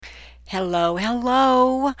Hello,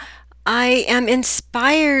 hello. I am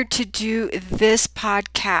inspired to do this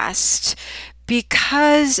podcast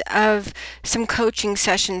because of some coaching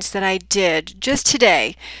sessions that I did just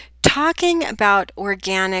today talking about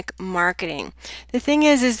organic marketing. The thing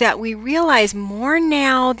is that we realize more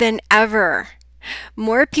now than ever.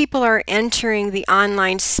 More people are entering the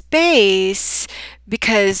online space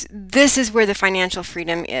because this is where the financial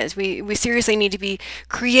freedom is. We seriously need to be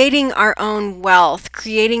creating our own wealth,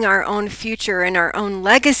 creating our own future and our own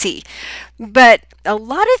legacy. But a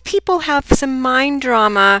lot of people have some mind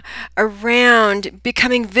drama around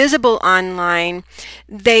becoming visible online.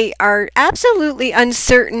 They are absolutely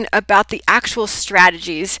uncertain about the actual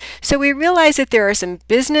strategies. So we realize that there are some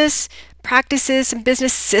business practices, some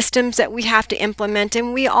business systems that we have to implement.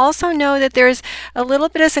 And we also know that there's a little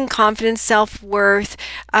bit of some confidence, self-worth,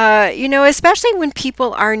 especially when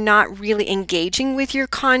people are not really engaging with your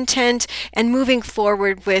content and moving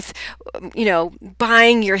forward with,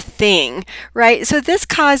 buying your thing, right? So this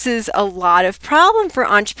causes a lot of problem for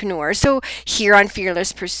entrepreneurs. So here on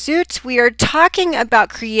Fearless Pursuits, we are talking about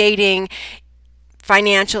creating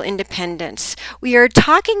financial independence. We are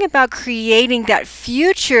talking about creating that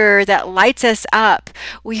future that lights us up.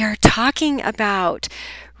 We are talking about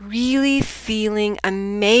really feeling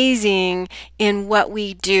amazing in what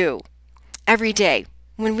we do every day.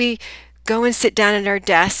 When we go and sit down at our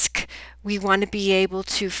desk, we want to be able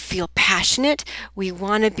to feel passionate. We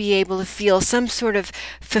want to be able to feel some sort of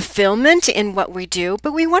fulfillment in what we do,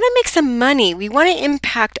 but we want to make some money. We want to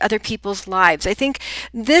impact other people's lives. I think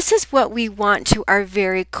this is what we want to our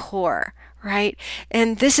very core. Right?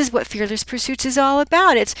 And this is what Fearless Pursuits is all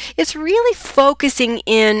about. It's really focusing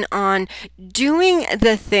in on doing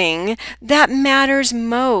the thing that matters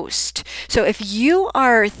most. So if you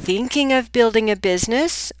are thinking of building a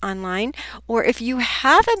business online, or if you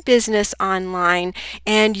have a business online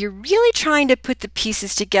and you're really trying to put the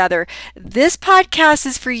pieces together, this podcast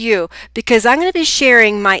is for you because I'm going to be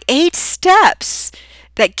sharing my 8 steps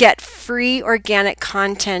that get free organic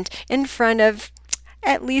content in front of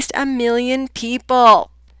at least 1 million people.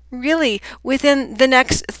 Really, within the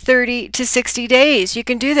next 30 to 60 days, you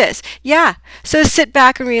can do this. Yeah, so sit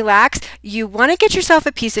back and relax. You want to get yourself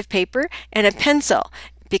a piece of paper and a pencil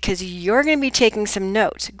because you're going to be taking some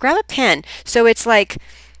notes. Grab a pen so it's like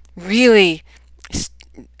really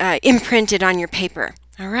imprinted on your paper.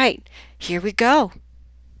 All right, here we go.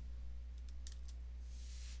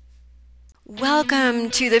 Welcome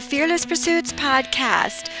to the Fearless Pursuits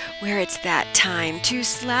podcast, where it's that time to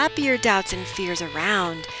slap your doubts and fears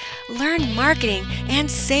around, learn marketing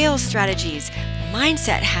and sales strategies,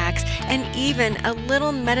 mindset hacks, and even a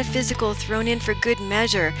little metaphysical thrown in for good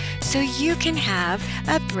measure so you can have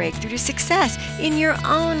a breakthrough to success in your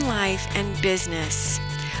own life and business.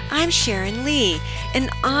 I'm Sharon Lee, an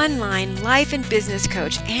online life and business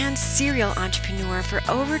coach and serial entrepreneur for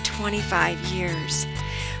over 25 years.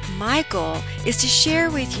 My goal is to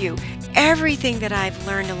share with you everything that I've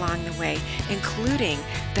learned along the way, including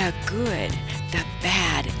the good, the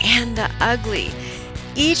bad, and the ugly.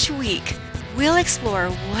 Each week, we'll explore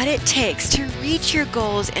what it takes to reach your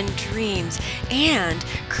goals and dreams and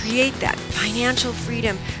create that financial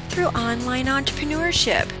freedom through online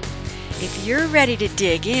entrepreneurship. If you're ready to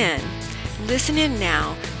dig in, listen in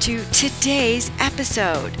now to today's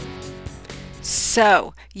episode.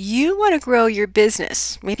 So, you want to grow your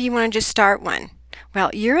business. Maybe you want to just start one.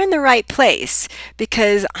 Well, you're in the right place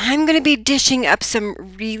because I'm going to be dishing up some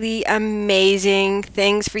really amazing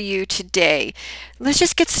things for you today. Let's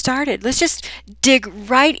just get started. Let's just dig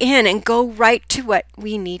right in and go right to what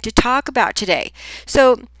we need to talk about today.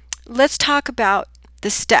 So, let's talk about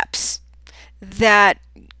the steps that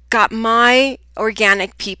got my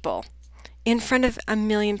organic people in front of 1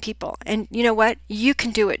 million people. And you know what? You can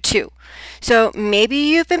do it too. So maybe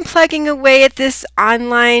you've been plugging away at this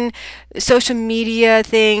online social media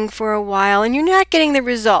thing for a while and you're not getting the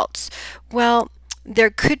results. Well,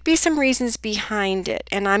 there could be some reasons behind it,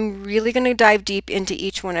 and I'm really going to dive deep into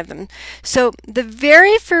each one of them. So the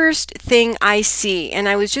very first thing I see, and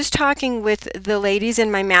I was just talking with the ladies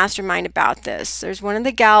in my mastermind about this. There's one of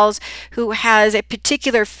the gals who has a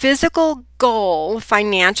particular physical goal,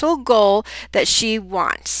 financial goal that she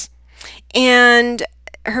wants. And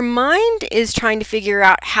her mind is trying to figure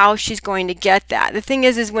out how she's going to get that. The thing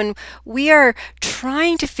is when we are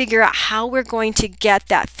trying to figure out how we're going to get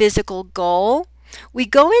that physical goal, we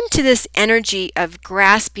go into this energy of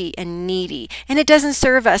graspy and needy, and it doesn't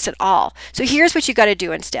serve us at all. So here's what you got to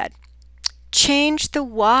do instead. Change the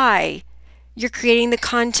why you're creating the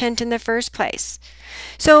content in the first place.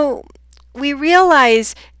 So we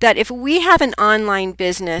realize that if we have an online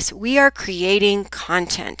business, we are creating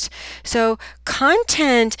content. So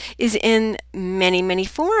content is in many, many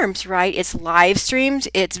forms, right? It's live streams,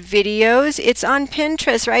 it's videos, it's on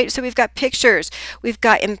Pinterest, right? So we've got pictures, we've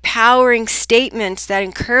got empowering statements that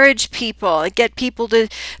encourage people, get people to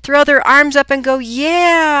throw their arms up and go,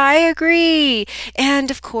 yeah, I agree. And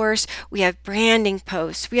of course, we have branding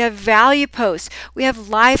posts, we have value posts, we have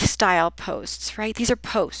lifestyle posts, right? These are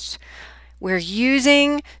posts. We're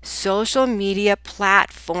using social media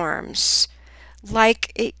platforms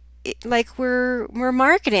like like we're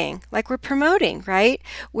marketing, like we're promoting, right?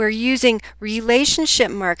 We're using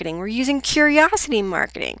relationship marketing, we're using curiosity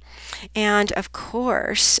marketing, and of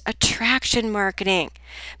course, attraction marketing.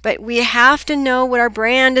 But we have to know what our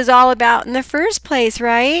brand is all about in the first place,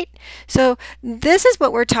 right? So this is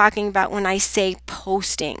what we're talking about when I say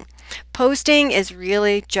posting. Posting is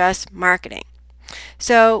really just marketing.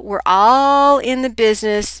 So we're all in the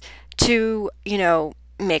business to,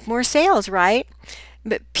 make more sales, right?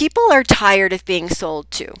 But people are tired of being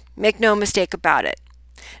sold to. Make no mistake about it.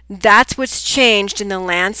 That's what's changed in the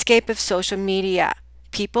landscape of social media.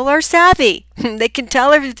 People are savvy. They can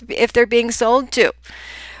tell if they're being sold to.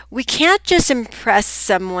 We can't just impress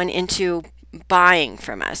someone into buying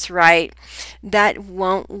from us, right? That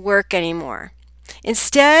won't work anymore.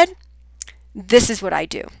 Instead, this is what I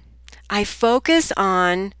do. I focus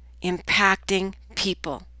on impacting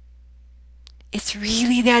people. It's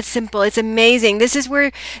really that simple. It's amazing. This is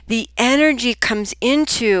where the energy comes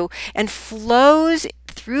into and flows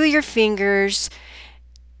through your fingers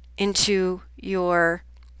into your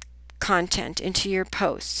content, into your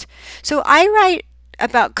posts. So I write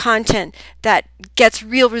about content that gets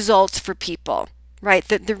real results for people, right?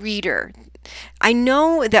 The reader. I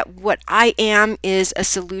know that what I am is a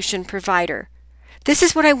solution provider. This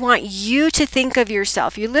is what I want you to think of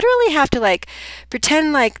yourself. You literally have to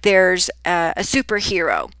pretend like there's a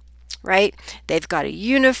superhero, right? They've got a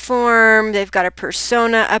uniform, they've got a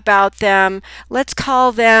persona about them. Let's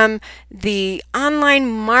call them the online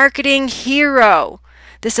marketing hero.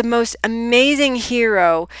 This most amazing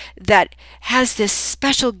hero that has this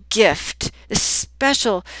special gift, this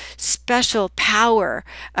special power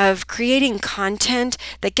of creating content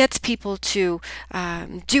that gets people to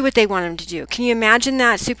do what they want them to do. Can you imagine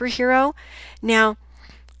that superhero? Now,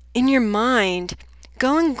 in your mind,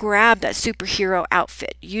 go and grab that superhero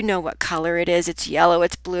outfit. You know what color it is. It's yellow,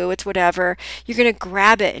 it's blue, it's whatever. You're going to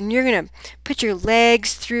grab it and you're going to put your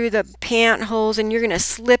legs through the pant holes and you're going to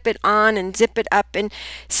slip it on and zip it up and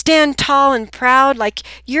stand tall and proud like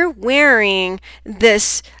you're wearing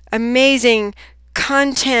this amazing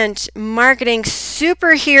content marketing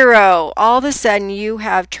superhero. All of a sudden, you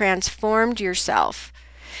have transformed yourself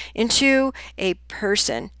into a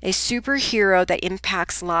person, a superhero that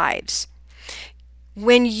impacts lives.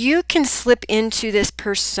 When you can slip into this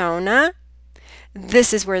persona,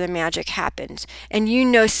 this is where the magic happens. And you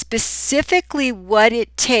know specifically what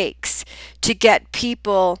it takes to get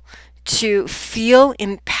people to feel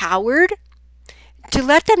empowered, to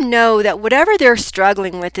let them know that whatever they're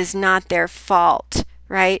struggling with is not their fault,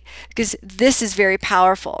 right? Because this is very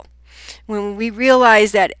powerful. When we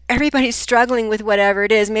realize that everybody's struggling with whatever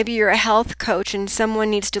it is, maybe you're a health coach and someone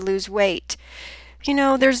needs to lose weight.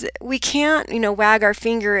 We can't, wag our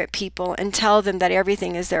finger at people and tell them that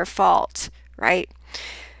everything is their fault, right?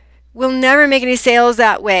 We'll never make any sales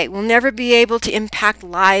that way. We'll never be able to impact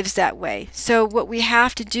lives that way. So what we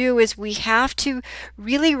have to do is we have to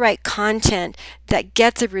really write content that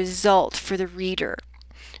gets a result for the reader,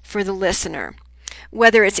 for the listener,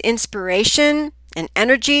 whether it's inspiration and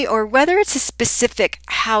energy or whether it's a specific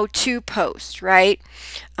how-to post, right?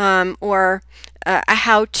 Or a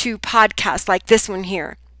how-to podcast like this one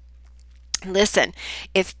here. Listen,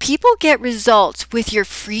 if people get results with your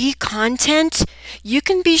free content, you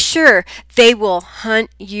can be sure they will hunt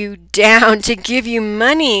you down to give you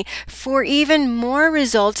money for even more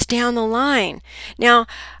results down the line. Now,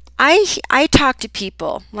 I talk to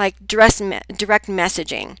people like direct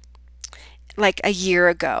messaging like a year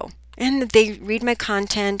ago. And they read my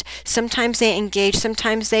content. Sometimes they engage,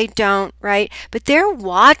 sometimes they don't, right? But they're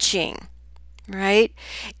watching, right?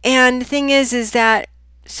 And the thing is that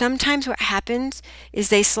sometimes what happens is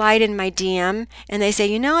they slide in my DM and they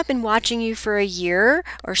say, I've been watching you for a year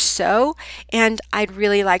or so, and I'd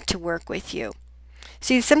really like to work with you.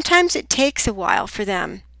 See, sometimes it takes a while for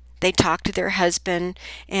them. They talk to their husband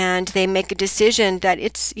and they make a decision that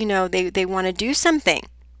it's, they want to do something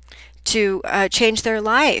to change their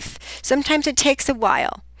life. Sometimes it takes a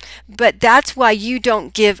while. But that's why you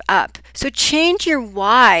don't give up. So change your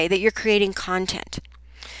why that you're creating content.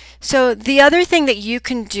 So the other thing that you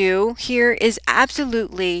can do here is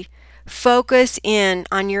absolutely focus in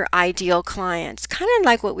on your ideal clients, kind of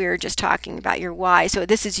like what we were just talking about, your why. So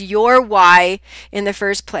this is your why in the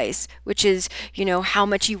first place, which is, how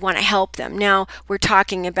much you want to help them. Now we're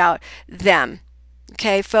talking about them.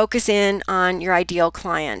 Okay, focus in on your ideal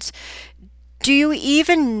clients. Do you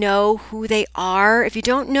even know who they are? If you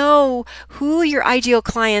don't know who your ideal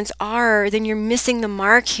clients are, then you're missing the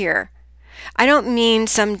mark here. I don't mean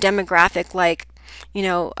some demographic like,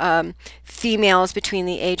 females between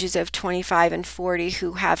the ages of 25 and 40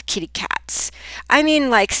 who have kitty cats. I mean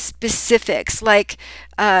like specifics, like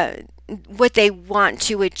what they want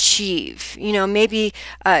to achieve. Maybe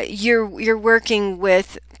you're working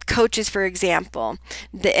with coaches, for example,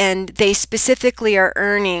 and they specifically are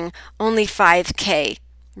earning only 5K,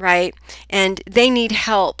 right? And they need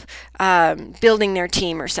help building their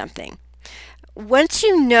team or something. Once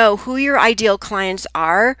you know who your ideal clients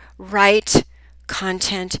are, write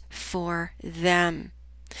content for them.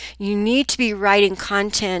 You need to be writing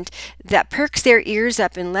content that perks their ears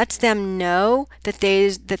up and lets them know that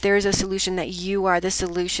there's a solution, that you are the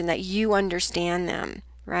solution, that you understand them,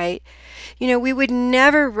 right? We would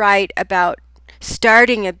never write about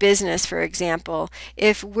starting a business, for example,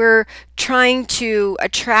 if we're trying to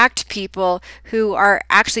attract people who are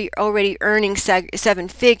actually already earning seven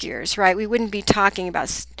figures, right? We wouldn't be talking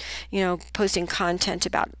about, posting content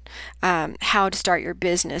about how to start your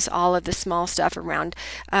business, all of the small stuff around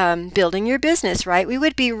building your business, right? We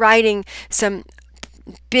would be writing some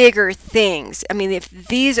bigger things. I mean, if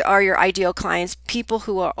these are your ideal clients, people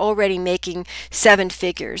who are already making seven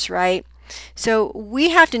figures, right? So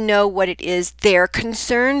we have to know what it is their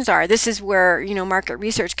concerns are. This is where, market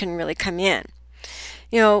research can really come in.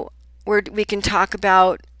 We can talk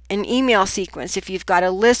about an email sequence. If you've got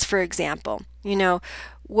a list, for example,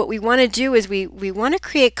 what we want to do is we want to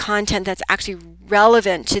create content that's actually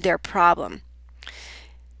relevant to their problem.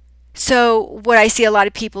 So what I see a lot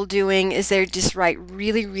of people doing is they just write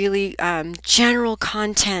really, really general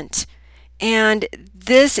content. And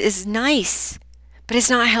this is nice, but it's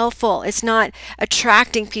not helpful. It's not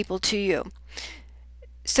attracting people to you.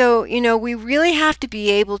 So, we really have to be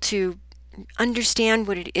able to understand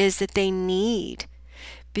what it is that they need,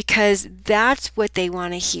 because that's what they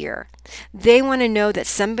want to hear. They want to know that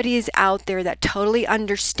somebody is out there that totally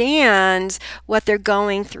understands what they're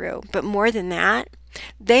going through. But more than that,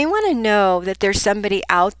 they want to know that there's somebody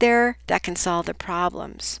out there that can solve the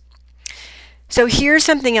problems. So here's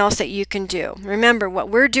something else that you can do. Remember, what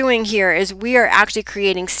we're doing here is we are actually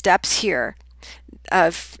creating steps here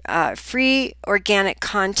of free organic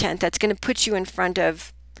content that's going to put you in front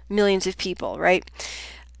of millions of people, right?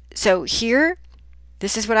 So here,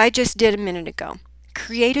 this is what I just did a minute ago.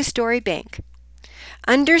 Create a story bank.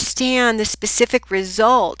 Understand the specific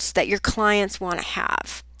results that your clients want to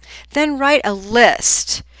have. Then write a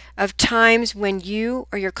list of times when you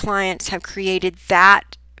or your clients have created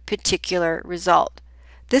that particular result.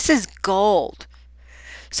 This is gold.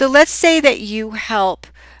 So let's say that you help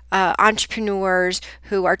entrepreneurs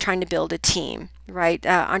who are trying to build a team, right?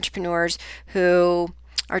 Entrepreneurs who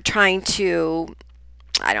are trying to,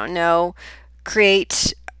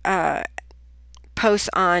 create posts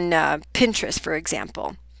on Pinterest, for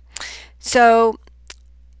example. So,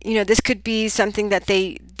 this could be something that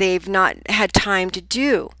they've not had time to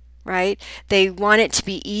do, right? They want it to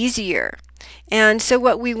be easier. And so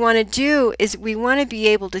what we want to do is we want to be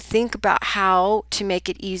able to think about how to make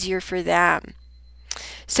it easier for them.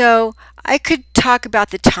 So I could talk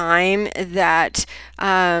about the time that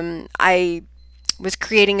I was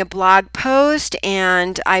creating a blog post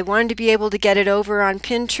and I wanted to be able to get it over on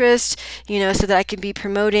Pinterest, so that I could be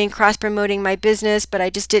cross-promoting my business, but I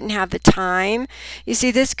just didn't have the time. You see,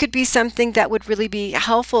 this could be something that would really be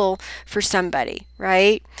helpful for somebody,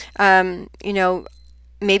 right?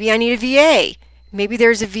 Maybe I need a VA. Maybe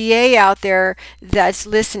there's a VA out there that's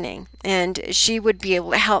listening and she would be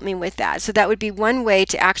able to help me with that. So that would be one way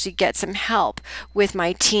to actually get some help with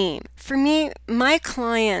my team. For me, my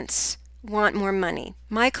clients want more money.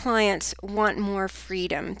 My clients want more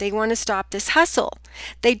freedom. They want to stop this hustle.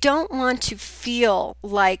 They don't want to feel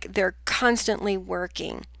like they're constantly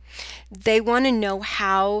working. They want to know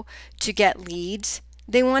how to get leads.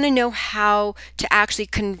 They want to know how to actually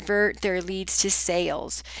convert their leads to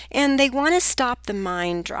sales. And they want to stop the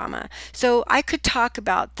mind drama. So I could talk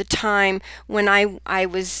about the time when I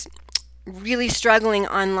was really struggling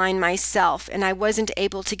online myself and I wasn't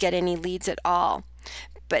able to get any leads at all.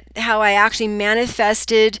 But how I actually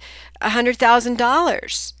manifested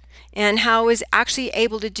 $100,000 and how I was actually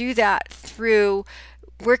able to do that through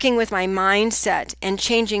working with my mindset and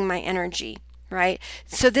changing my energy, right?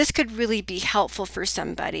 So this could really be helpful for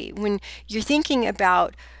somebody when you're thinking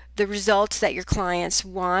about the results that your clients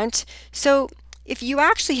want. So if you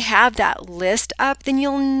actually have that list up, then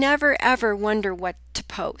you'll never ever wonder what to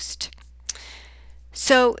post.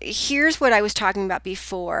 So here's what I was talking about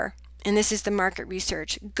before, and this is the market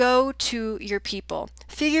research. Go to your people.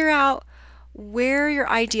 Figure out where your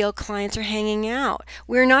ideal clients are hanging out.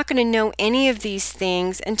 We're not going to know any of these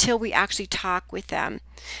things until we actually talk with them.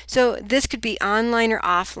 So this could be online or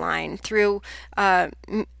offline through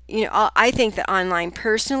I think that online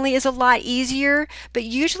personally is a lot easier, but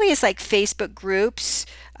usually it's like Facebook groups.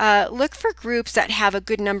 Look for groups that have a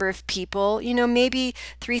good number of people, maybe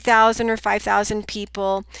 3,000 or 5,000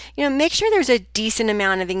 people. Make sure there's a decent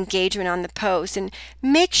amount of engagement on the post, and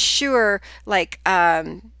make sure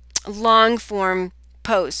long form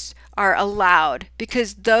posts are allowed,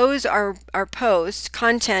 because those are posts,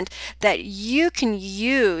 content that you can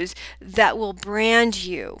use that will brand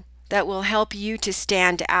you, that will help you to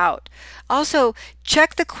stand out. Also,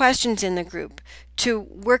 check the questions in the group to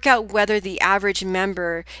work out whether the average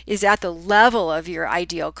member is at the level of your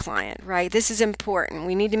ideal client, right? This is important.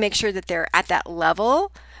 We need to make sure that they're at that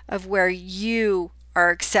level of where you are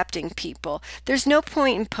accepting people. There's no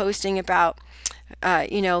point in posting about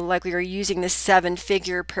like we were using the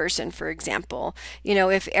 7-figure person, for example,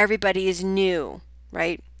 if everybody is new,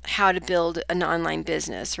 right? How to build an online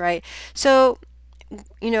business, right? So,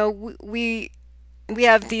 we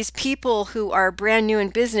have these people who are brand new in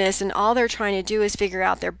business, and all they're trying to do is figure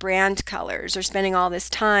out their brand colors. They're spending all this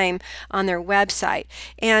time on their website.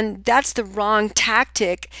 And that's the wrong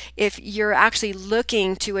tactic if you're actually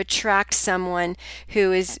looking to attract someone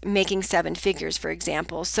who is making 7 figures, for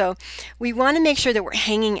example. So we want to make sure that we're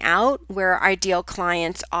hanging out where our ideal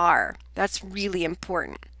clients are. That's really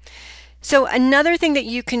important. So another thing that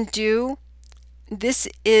you can do, this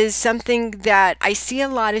is something that I see a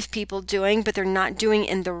lot of people doing, but they're not doing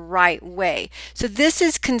in the right way. So this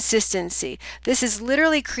is consistency. This is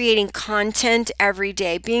literally creating content every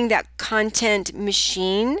day, being that content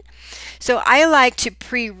machine. So I like to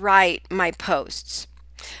pre-write my posts.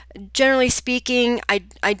 Generally speaking,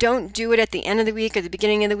 I don't do it at the end of the week or the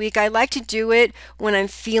beginning of the week. I like to do it when I'm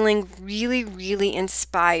feeling really, really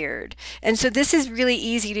inspired. And so this is really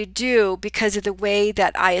easy to do because of the way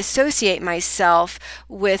that I associate myself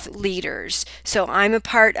with leaders. So I'm a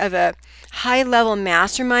part of a high-level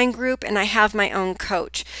mastermind group, and I have my own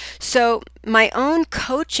coach. So my own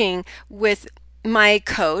coaching with my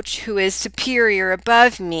coach, who is superior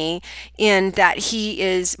above me in that he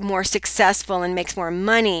is more successful and makes more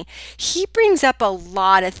money, he brings up a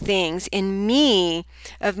lot of things in me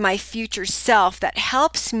of my future self that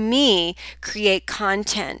helps me create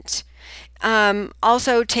content.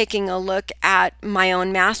 Also taking a look at my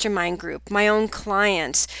own mastermind group, my own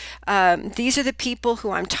clients. These are the people who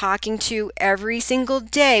I'm talking to every single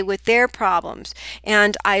day with their problems,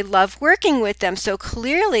 and I love working with them. So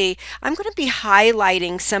clearly, I'm going to be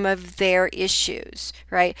highlighting some of their issues,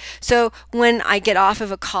 right? So when I get off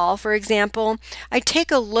of a call, for example, I take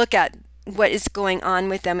a look at what is going on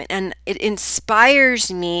with them, and it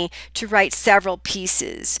inspires me to write several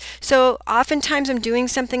pieces. So oftentimes I'm doing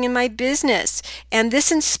something in my business, and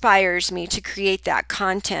this inspires me to create that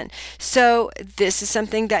content. So this is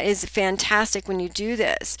something that is fantastic when you do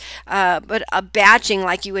this. But a batching,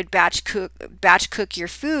 like you would batch cook your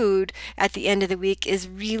food at the end of the week, is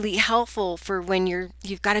really helpful for when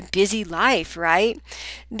you've got a busy life, right?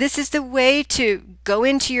 This is the way to go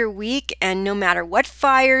into your week, and no matter what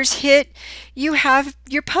fires hit, you have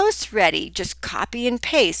your posts ready. Just copy and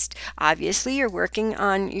paste. Obviously, you're working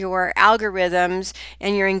on your algorithms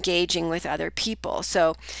and you're engaging with other people.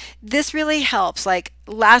 So this really helps. Like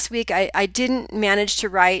last week, I didn't manage to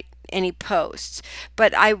write any posts,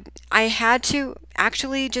 but I had to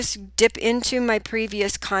actually just dip into my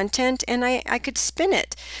previous content, and I could spin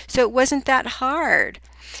it. So it wasn't that hard.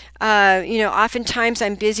 Oftentimes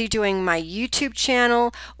I'm busy doing my YouTube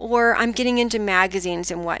channel, or I'm getting into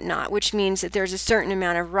magazines and whatnot, which means that there's a certain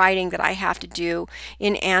amount of writing that I have to do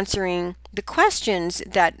in answering the questions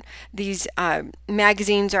that these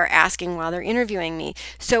magazines are asking while they're interviewing me.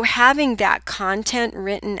 So having that content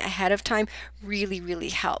written ahead of time really, really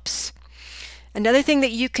helps. Another thing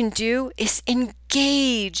that you can do is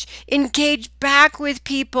engage back with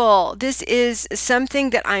people. This is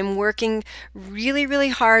something that I'm working really, really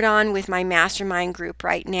hard on with my mastermind group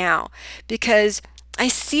right now, because I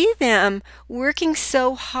see them working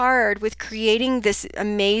so hard with creating this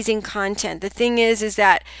amazing content. The thing is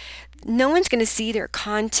that no one's going to see their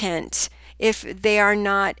content if they are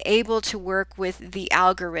not able to work with the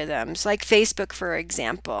algorithms, like Facebook, for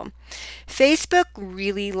example. Facebook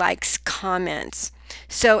really likes comments.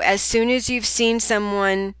 So as soon as you've seen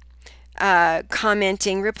someone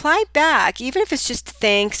commenting, reply back, even if it's just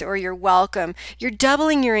thanks or you're welcome. You're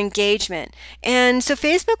doubling your engagement. And so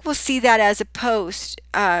Facebook will see that as a post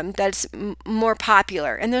that's more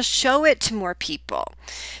popular, and they'll show it to more people.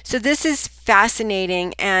 So this is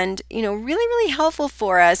fascinating and, really, really helpful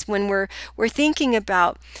for us when we're thinking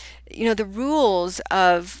about, the rules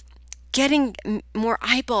of getting more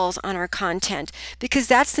eyeballs on our content, because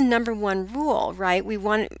that's the number one rule, right? We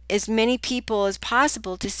want as many people as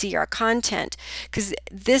possible to see our content, because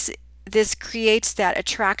this creates that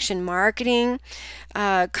attraction marketing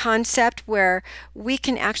concept where we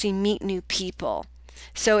can actually meet new people.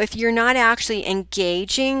 So if you're not actually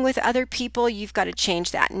engaging with other people, you've got to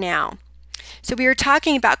change that now. So we were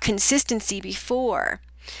talking about consistency before.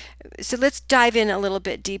 So let's dive in a little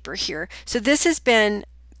bit deeper here. So this has been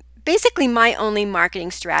basically my only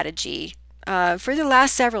marketing strategy for the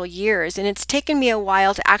last several years, and it's taken me a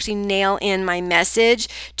while to actually nail in my message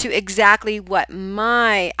to exactly what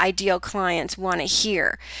my ideal clients want to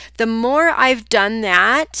hear. The more I've done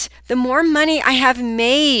that, the more money I have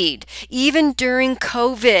made, even during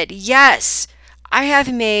COVID. Yes, I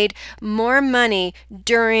have made more money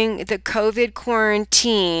during the COVID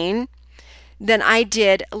quarantine than I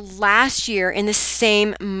did last year in the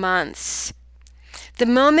same months. The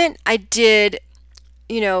moment I did,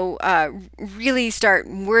 really start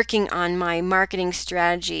working on my marketing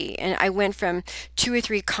strategy, and I went from 2 or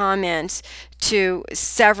 3 comments to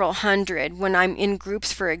several hundred when I'm in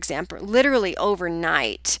groups, for example, literally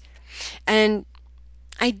overnight. And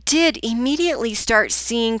I did immediately start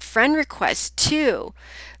seeing friend requests too.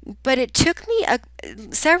 But it took me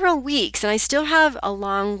several weeks, and I still have a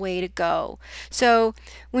long way to go. So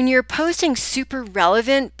when you're posting super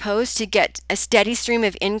relevant posts to get a steady stream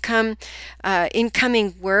of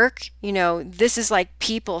incoming work, this is like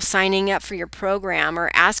people signing up for your program or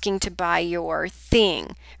asking to buy your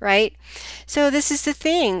thing, right? So this is the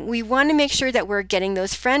thing. We want to make sure that we're getting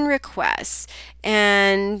those friend requests,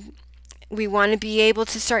 and we want to be able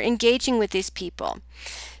to start engaging with these people.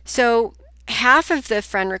 So half of the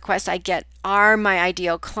friend requests I get are my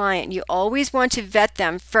ideal client. You always want to vet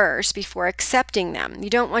them first before accepting them. You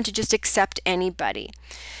don't want to just accept anybody.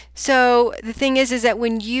 So the thing is that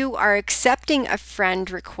when you are accepting a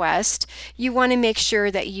friend request, you want to make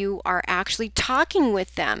sure that you are actually talking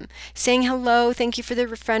with them, saying hello, thank you for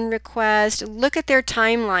the friend request. Look at their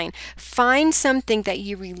timeline. Find something that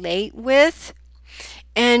you relate with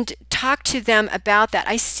and talk to them about that.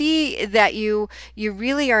 I see that you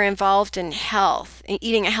really are involved in health and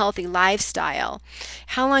eating a healthy lifestyle.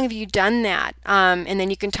 How long have you done that? And then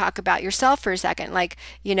you can talk about yourself for a second. Like,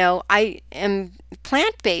 I am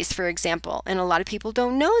plant-based, for example, and a lot of people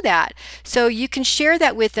don't know that. So you can share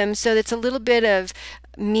that with them, so that's a little bit of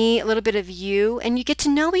me, a little bit of you, and you get to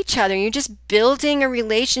know each other. You're just building a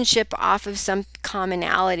relationship off of some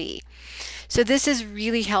commonality. So this is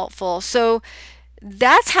really helpful. So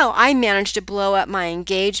that's how I managed to blow up my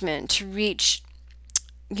engagement to reach,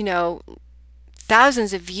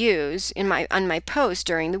 thousands of views on my post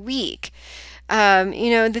during the week.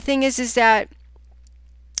 The thing is that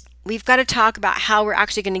we've got to talk about how we're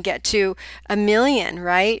actually going to get to 1 million,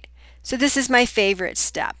 right? So this is my favorite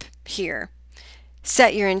step here.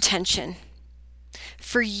 Set your intention.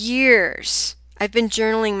 For years, I've been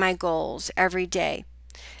journaling my goals every day.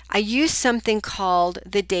 I use something called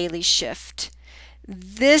the Daily Shift.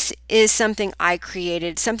 This is something I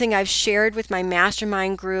created, something I've shared with my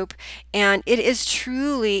mastermind group, and it is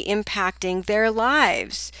truly impacting their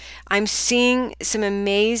lives. I'm seeing some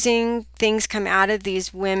amazing things come out of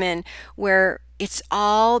these women where it's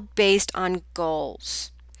all based on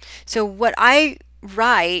goals. So what I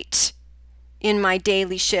write in my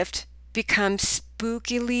daily shift becomes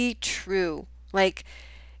spookily true. Like,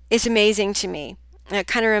 it's amazing to me. And it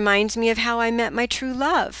kind of reminds me of how I met my true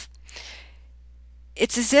love.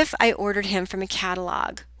 It's as if I ordered him from a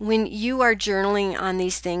catalog. When you are journaling on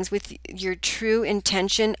these things with your true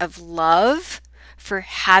intention of love for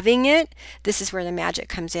having it, this is where the magic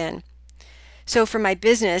comes in. So for my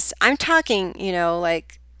business, I'm talking,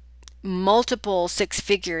 like multiple 6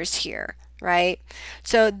 figures here, right?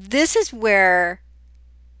 So this is where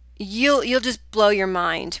you'll just blow your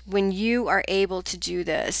mind when you are able to do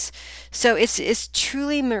this. So it's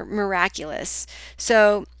truly miraculous.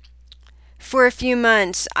 So for a few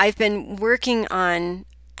months, I've been working on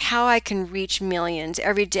how I can reach millions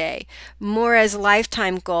every day, more as a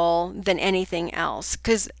lifetime goal than anything else.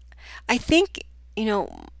 Because I think,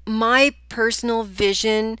 my personal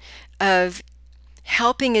vision of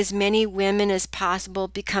helping as many women as possible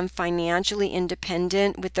become financially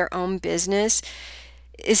independent with their own business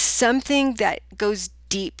is something that goes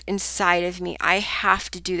deep inside of me. I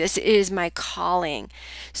have to do this. It is my calling.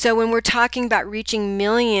 So when we're talking about reaching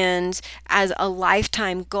millions as a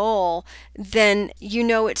lifetime goal, then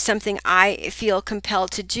it's something I feel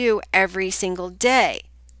compelled to do every single day.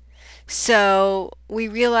 So we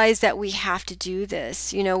realize that we have to do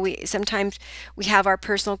this. We sometimes we have our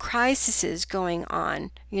personal crises going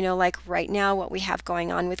on, like right now what we have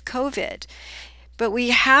going on with COVID. But we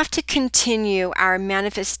have to continue our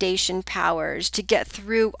manifestation powers to get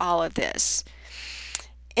through all of this.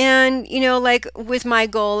 And, like with my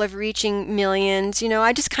goal of reaching millions,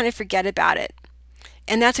 I just kind of forget about it.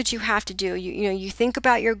 And that's what you have to do. You think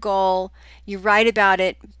about your goal, you write about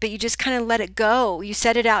it, but you just kind of let it go. You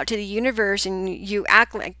set it out to the universe and you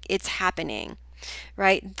act like it's happening,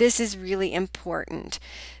 right? This is really important.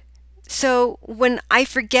 So when I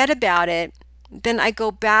forget about it, then I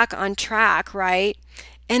go back on track, right?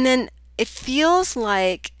 And then it feels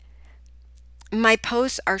like my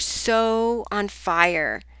posts are so on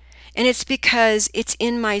fire. And it's because it's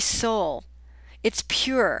in my soul. It's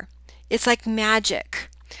pure. It's like magic.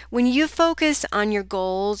 When you focus on your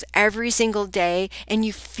goals every single day and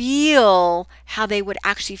you feel how they would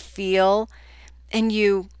actually feel, and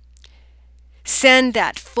you send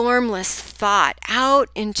that formless thought out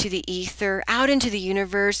into the ether, out into the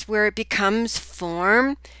universe where it becomes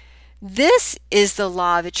form, this is the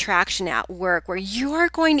law of attraction at work, where you are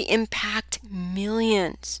going to impact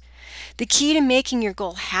millions. The key to making your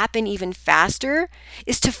goal happen even faster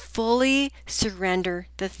is to fully surrender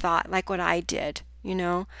the thought, like what I did.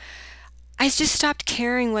 I just stopped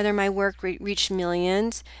caring whether my work reached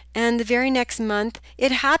millions, and the very next month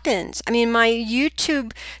it happens. I mean, my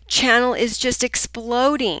YouTube channel is just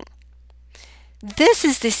exploding. This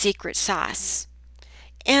is the secret sauce.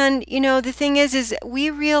 And the thing is we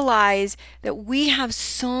realize that we have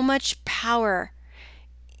so much power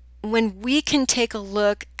when we can take a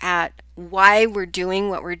look at why we're doing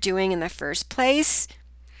what we're doing in the first place.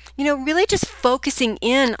 Really just focusing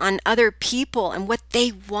in on other people and what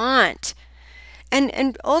they want.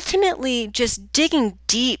 And ultimately just digging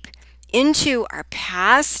deep into our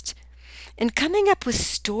past and coming up with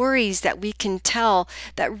stories that we can tell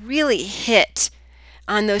that really hit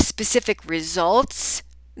on those specific results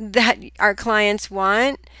that our clients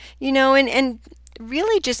want, and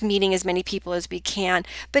really just meeting as many people as we can,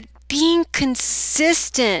 but being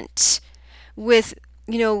consistent with,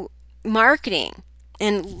 marketing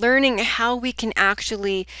and learning how we can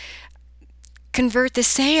actually convert the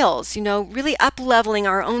sales, really up leveling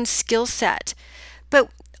our own skill set. But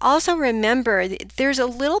also remember, there's a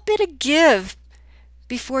little bit of give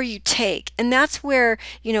before you take. And that's where,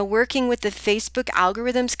 working with the Facebook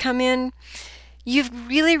algorithms come in. You've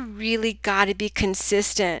really, really got to be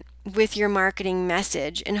consistent with your marketing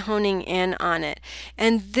message and honing in on it.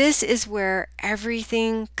 And this is where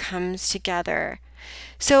everything comes together.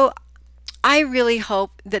 So I really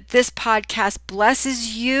hope that this podcast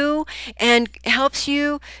blesses you and helps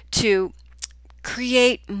you to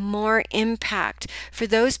create more impact for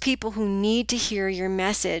those people who need to hear your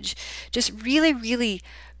message. Just really, really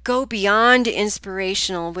go beyond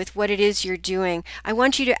inspirational with what it is you're doing. I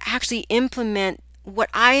want you to actually implement what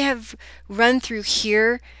I have run through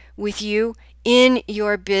here with you in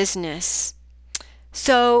your business.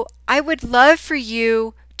 So I would love for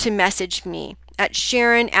you to message me at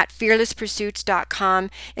Sharon@fearlesspursuits.com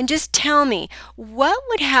and just tell me, what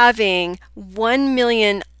would having 1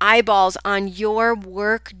 million eyeballs on your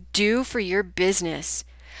work do for your business?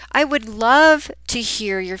 I would love to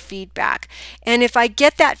hear your feedback. And if I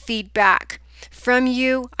get that feedback from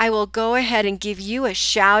you, I will go ahead and give you a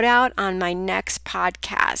shout out on my next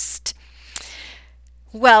podcast.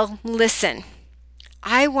 Well, listen,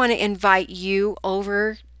 I want to invite you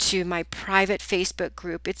over to my private Facebook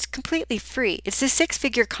group. It's completely free. It's the Six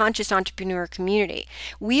Figure Conscious Entrepreneur Community.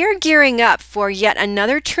 We are gearing up for yet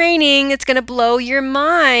another training that's going to blow your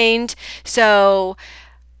mind. So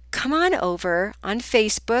come on over on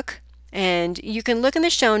Facebook, and you can look in the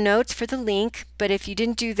show notes for the link. But if you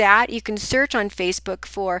didn't do that, you can search on Facebook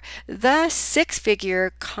for the Six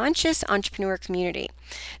Figure Conscious Entrepreneur Community.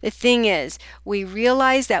 The thing is, we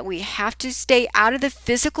realize that we have to stay out of the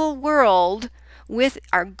physical world with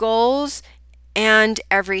our goals and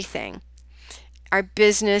everything, our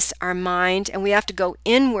business, our mind, and we have to go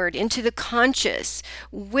inward into the conscious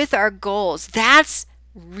with our goals. That's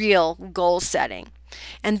real goal setting.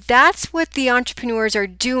 And that's what the entrepreneurs are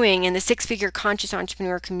doing in the Six Figure Conscious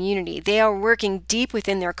Entrepreneur Community. They are working deep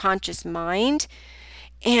within their conscious mind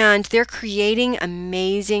and they're creating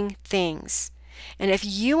amazing things. And if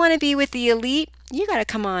you want to be with the elite, you got to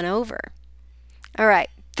come on over. All right,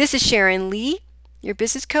 this is Sharon Lee, your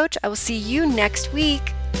business coach. I will see you next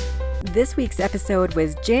week. This week's episode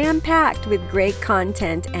was jam-packed with great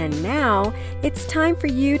content, and now it's time for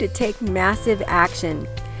you to take massive action.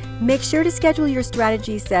 Make sure to schedule your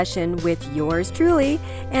strategy session with yours truly,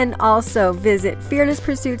 and also visit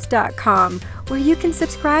fearlesspursuits.com, where you can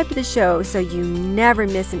subscribe to the show so you never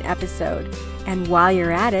miss an episode. And while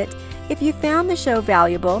you're at it, if you found the show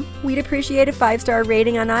valuable, we'd appreciate a 5-star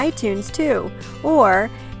rating on iTunes too. Or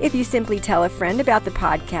if you simply tell a friend about the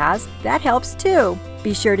podcast, that helps too.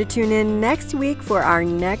 Be sure to tune in next week for our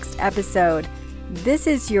next episode. This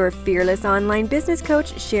is your fearless online business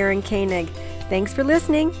coach, Sharon Koenig. Thanks for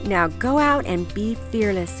listening. Now go out and be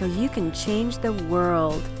fearless so you can change the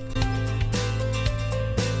world.